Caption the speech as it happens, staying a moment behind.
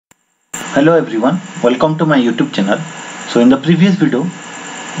Hello everyone, welcome to my YouTube channel. So in the previous video,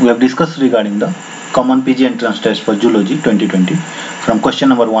 we have discussed regarding the common PG entrance test for zoology 2020 from question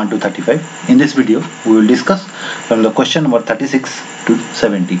number 1 to 35. In this video, we will discuss from the question number 36 to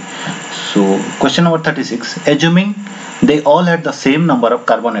 70. So question number 36, assuming they all had the same number of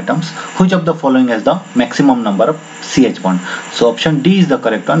carbon atoms, which of the following has the maximum number of CH bond? So option D is the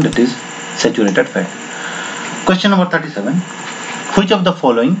correct one, that is saturated fat. Question number 37, which of the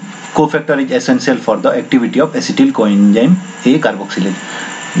following cofactor is essential for the activity of acetyl coenzyme A carboxylase?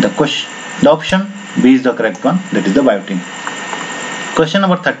 The option B is the correct one, that is the biotin. Question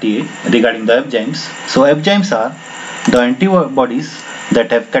number 38 regarding the enzymes. So enzymes are the antibodies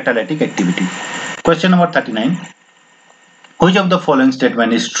that have catalytic activity. Question number 39, which of the following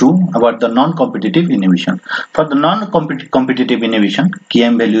statement is true about the non-competitive inhibition? For the non-competitive inhibition,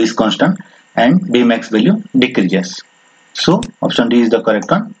 Km value is constant and Bmax value decreases. So option D is the correct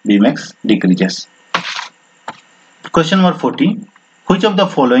one, Bmax decreases. Question number 40, which of the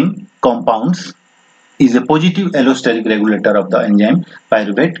following compounds is a positive allosteric regulator of the enzyme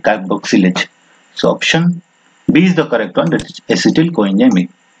pyruvate carboxylase? So option B is the correct one, that is acetyl coenzyme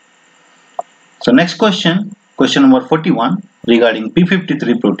A. So next question number 41 regarding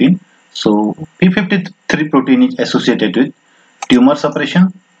P53 protein. So P53 protein is associated with tumor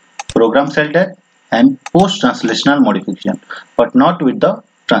suppression, programmed cell death and post-translational modification, but not with the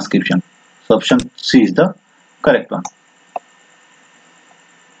transcription. So option C is the correct one.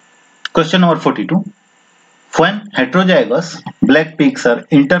 Question number 42. When heterozygous black pigs are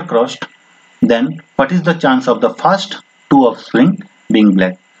intercrossed, then what is the chance of the first two offspring being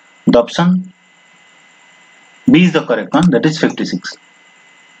black? The option B is the correct one, that is 56.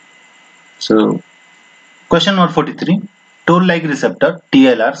 So question number 43. Toll-like receptor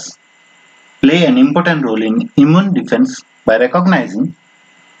TLRs play an important role in immune defense by recognizing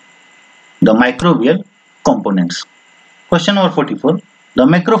the microbial components. Question number 44. The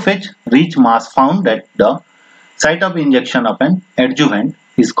macrophage reach mass found at the site of injection of an adjuvant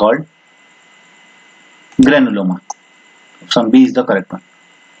is called granuloma. Option B is the correct one.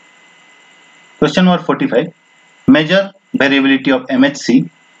 Question number 45. Measure variability of MHC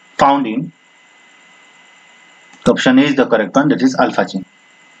found in. Option A is the correct one, that is alpha chain.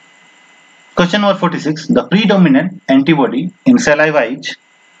 Question number 46. The predominant antibody in saliva is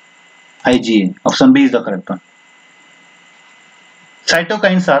IgA. Option B is the correct one.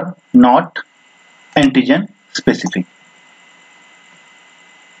 Cytokines are not antigen specific,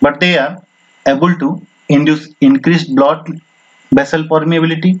 but they are able to induce increased blood vessel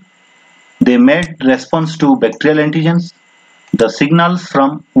permeability. They made response to bacterial antigens, the signals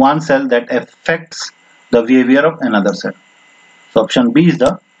from one cell that affects the behavior of another cell. So option B is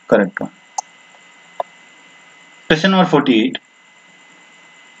the correct one. Question number 48.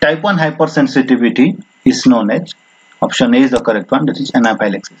 Type 1 hypersensitivity is known as. Option A is the correct one, that is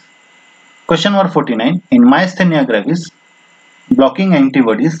anaphylaxis. Question number 49. In myasthenia gravis, blocking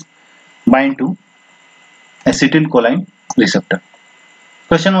antibodies bind to acetylcholine receptor.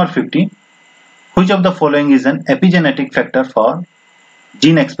 Question number 50. Which of the following is an epigenetic factor for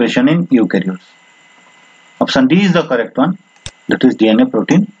gene expression in eukaryotes? Option D is the correct one, that is DNA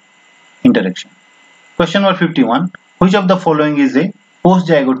protein interaction. Question number 51. Which of the following is a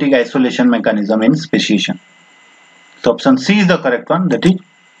post-zygotic isolation mechanism in speciation? So option C is the correct one, that is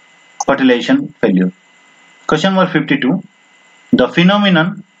fertilization failure. Question number 52. The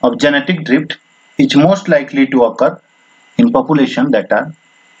phenomenon of genetic drift is most likely to occur in populations that are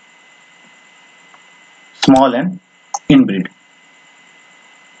small and inbreed.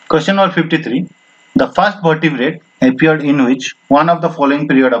 Question number 53. The first vertebrate appeared in which one of the following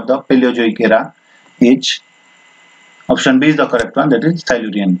period of the Paleozoic era is. Option B is the correct one, that is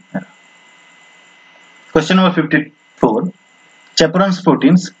Silurian era. Question number 54. Chaperones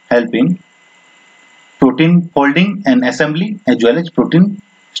proteins help in protein folding and assembly as well as protein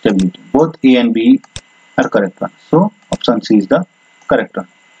stability. Both A and B are correct one. So option C is the correct one.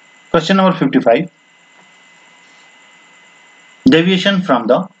 Question number 55. Deviation from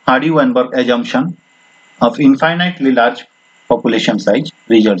the Hardy-Weinberg assumption of infinitely large population size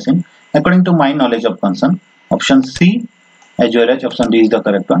results in, according to my knowledge of concern, option C as well as option D is the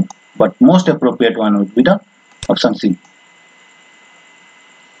correct one, but most appropriate one would be the option C.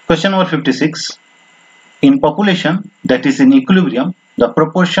 Question number 56. In population that is in equilibrium, the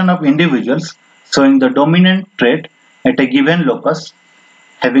proportion of individuals showing the dominant trait at a given locus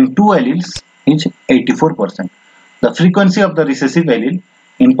having two alleles is 84%. The frequency of the recessive allele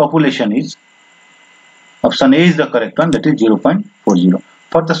in population is. Option A is the correct one, that is 0.40.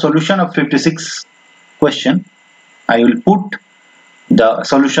 For the solution of 56 question, I will put the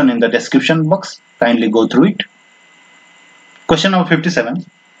solution in the description box. Kindly go through it. Question number 57.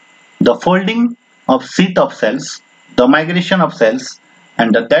 The folding of sheath of cells, the migration of cells,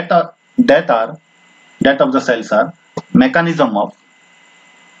 and the death of the cells are mechanism of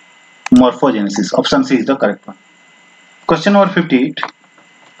morphogenesis. Option C is the correct one. Question number 58.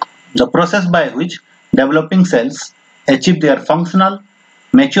 The process by which developing cells achieve their functional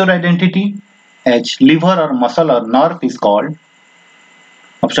mature identity as liver or muscle or nerve is called.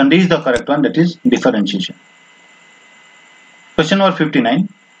 Option D is the correct one, that is differentiation. Question number 59.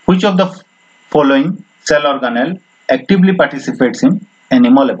 Which of the following cell organelle actively participates in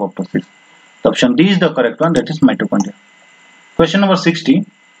animal apoptosis? Option D is the correct one, that is mitochondria. Question number 60.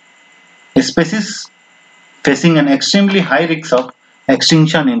 A species facing an extremely high risk of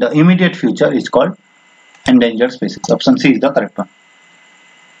extinction in the immediate future is called endangered species. Option C is the correct one.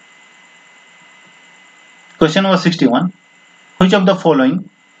 Question number 61. Which of the following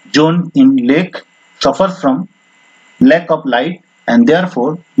zone in lake suffers from lack of light and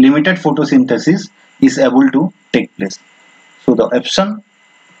therefore limited photosynthesis is able to take place? So the option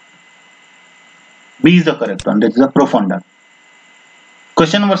B is the correct one, that is the profunda.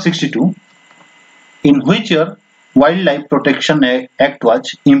 Question number 62. In which year Wildlife Protection Act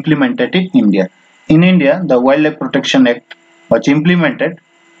was implemented in India? In India, the Wildlife Protection Act was implemented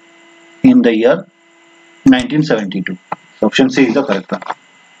in the year 1972. So option C is the correct one.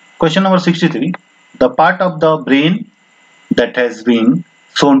 Question number 63. The part of the brain that has been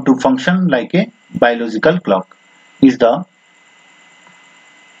shown to function like a biological clock is the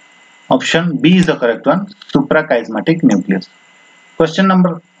option B is the correct one, suprachiasmatic nucleus. Question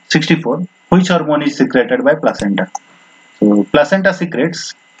number 64. Which hormone is secreted by placenta? So placenta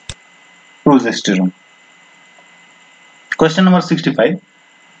secretes progesterone. Question number 65.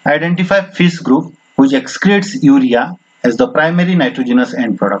 Identify fish group which excretes urea as the primary nitrogenous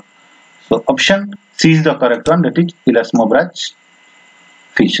end product. So option C is the correct one, that is elasmobrach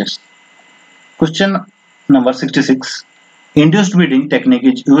fishes. Question number 66. Induced breeding technique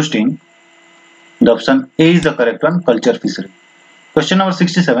is used in. The option A is the correct one, culture fishery. Question number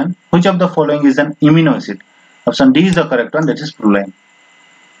 67. Which of the following is an amino acid? Option D is the correct one, that is proline.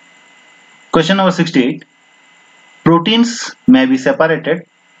 Question number 68. Proteins may be separated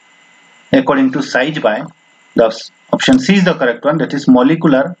according to size by. The option C is the correct one, that is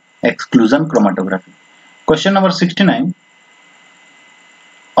molecular exclusion chromatography. Question number 69.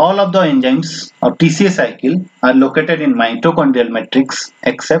 All of the enzymes of TCA cycle are located in mitochondrial matrix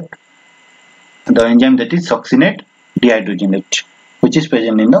except the enzyme that is succinate dehydrogenate, which is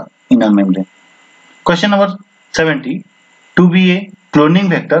present in the inner membrane. Question number 70. To be a cloning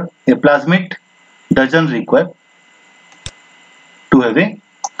vector, a plasmid doesn't require to have a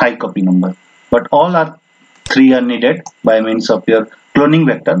high copy number, but all three are needed by means of your cloning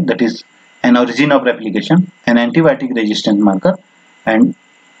vector, that is an origin of replication, an antibiotic resistance marker, and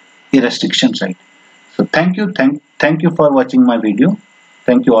a restriction site. So thank you for watching my video.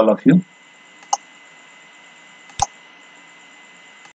 Thank you all of you.